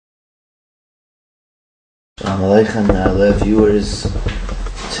Shalom Aleichem, viewers.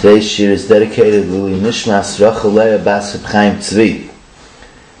 Today's shiur is dedicated to Nishmas Rachel Leah Bas Chaim Tzvi.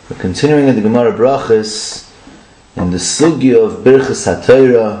 We're continuing in the Gemara Brachot in the sugya of Birchat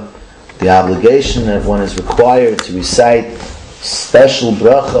Hatorah, the obligation that one is required to recite special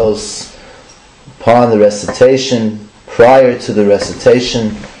brachos upon the recitation, prior to the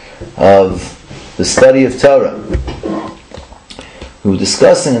recitation of the study of Torah. We were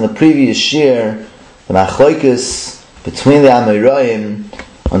discussing in the previous shiur the machlokes between the Amoraim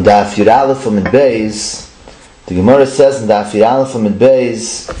on Daf Yud Aleph Amud Beis. The Gemara says in Daf Yud Aleph Amud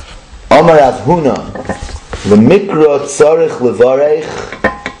Beis, Amar Rav Huna, L'mikra tzarich levarech,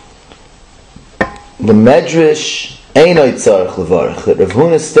 L'medrash einay tzarich levarech. That Rav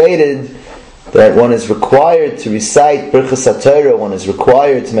Huna stated that one is required to recite Birchat Hatorah, one is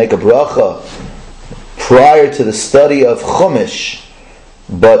required to make a bracha prior to the study of Chumash,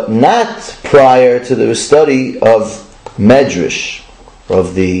 but not prior to the study of Medrash,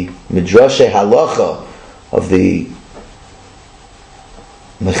 of the Midrashe Halacha, of the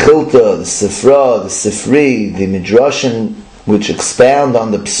Mechilta, the Sifra, the Sifri, the Midrashim which expound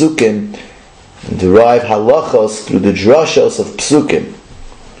on the Psukim and derive halachos through the drashos of Psukim.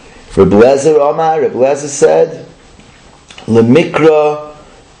 Rabbi Lezer said, L'mikra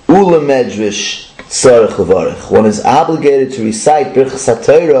u'lemedrash tzarich levarech. One is obligated to recite Birchat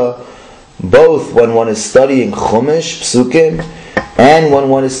Hatorah both when one is studying Chumash, Psukim, and when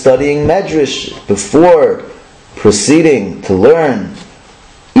one is studying Medrash, before proceeding to learn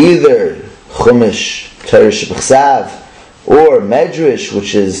either Chumash, Torah Shebechsav, or Medrash,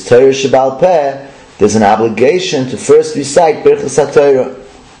 which is Torah Shebal Peh. There's an obligation to first recite Birchat Hatorah.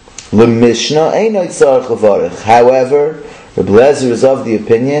 L'mishnah einay tzarich levarech. However, Rabbi Lezer is of the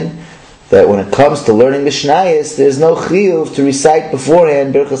opinion that when it comes to learning Mishnayos, there is no chiyuv to recite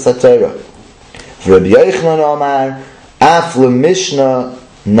beforehand Birchat Hatorah. Rabbi Reichman Omar, af l'mishnah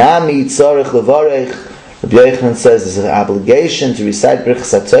nami tzarich levarech. Rabbi Reichman says there's an obligation to recite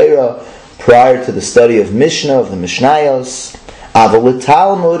Birchat Hatorah prior to the study of Mishnah, of the Mishnayos. Aval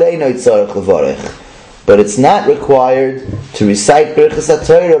l'talmud einay tzarich levarech. But it's not required to recite Birchat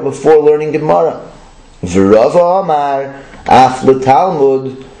Hatorah before learning Gemara. V'Rava Omar, af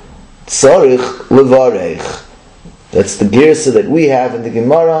l'talmud tzarich levarech. That's the girsa that we have in the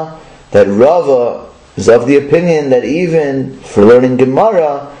Gemara, that Rava is of the opinion that even for learning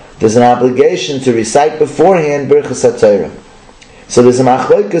Gemara, there's an obligation to recite beforehand Birchat Hatorah. So there's a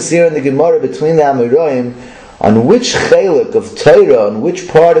machlokes here in the Gemara between the Amoraim on which chelik of Torah, on which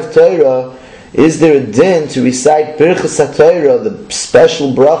part of Torah is there a din to recite Birchat Hatorah, the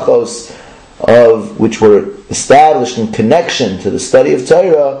special brachos of which were established in connection to the study of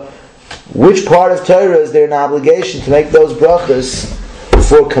Torah. Which part of Torah is there an obligation to make those brachos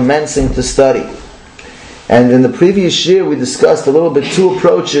before commencing to study? And in the previous shiur we discussed a little bit two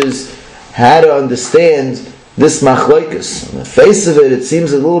approaches how to understand this machlokes. On the face of it, it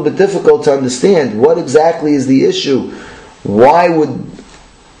seems a little bit difficult to understand what exactly is the issue. Why would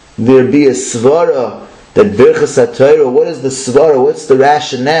there be a svara that Birchat Hatorah, what is the svara, what's the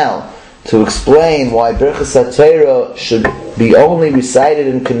rationale to explain why Birchat Hatorah should be only recited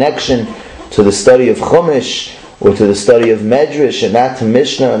in connection to the study of Chumash or to the study of Medrash and not to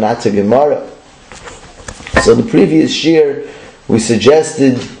Mishnah or not to Gemara? So in the previous shiur we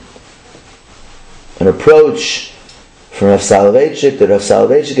suggested an approach from Rav Soloveitchik that Rav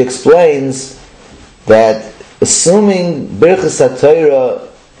Soloveitchik explains that assuming Birchat Hatorah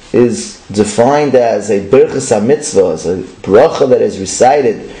is defined as a Birchas Hamitzvah, as a bracha that is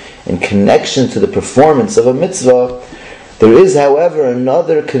recited in connection to the performance of a mitzvah, there is, however,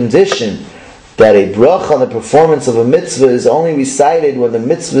 another condition that a bracha on the performance of a mitzvah is only recited when the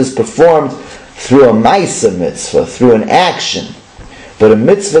mitzvah is performed through a ma'isa mitzvah, through an action. But a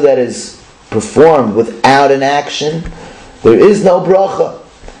mitzvah that is performed without an action, there is no bracha.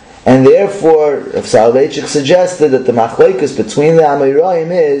 And therefore, Rav Soloveitchik suggested that the machlokes between the Amoraim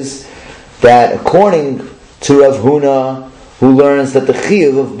is that according to Rav Huna, who learns that the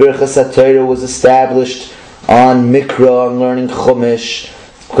chiyuv of Birchat Hatorah was established on Mikra, on learning Chumash,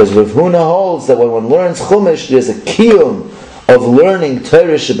 because Rav Huna holds that when one learns Chumash, there's a kiyum of learning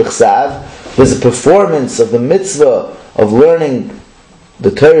Torah Shebechsav, there's a performance of the mitzvah of learning the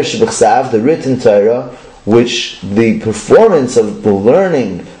Torah Shebechsav, the written Torah, which the performance of the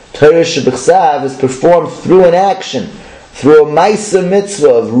learning Torah Shebechsav is performed through an action, through a ma'isa mitzvah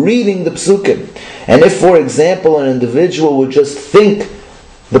of reading the psukim. And if, for example, an individual would just think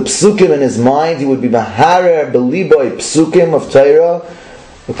the psukim in his mind, he would be maharer beliboy psukim of Torah.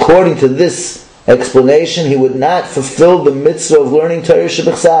 According to this explanation, he would not fulfill the mitzvah of learning Torah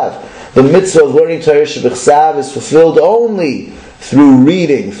Shebechsav. The mitzvah of learning Torah Shebechsav is fulfilled only through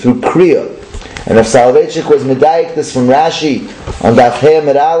reading, through Kriya. And if Soloveitchik was medayik this from Rashi on Daf Hey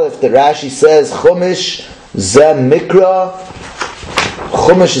Amud Aleph, that Rashi says Chumash Zeh Mikra.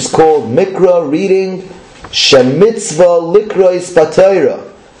 Chumash is called Mikra, reading. Shemitzvah Likrois B'Torah,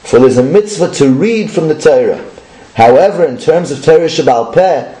 for there's a mitzvah to read from the Torah. However, in terms of Torah Sheba'al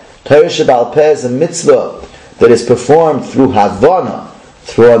Peh, Torah Sheba'al Peh is a mitzvah that is performed through Havana,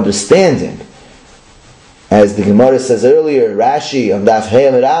 through understanding. As the Gemara says earlier, Rashi on Daf Hey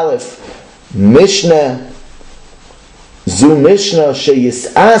Amud Aleph, Mishnah Zu Mishnah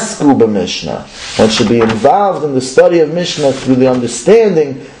Sheyisasku b'Mishnah. One should be involved in the study of Mishnah through the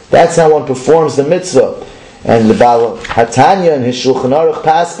understanding. That's how one performs the mitzvah. And the Baal Hatanya in his Shulchan Aruch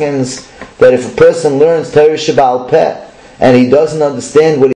paskins that if a person learns Torah Sheba'al Peh and he doesn't understand what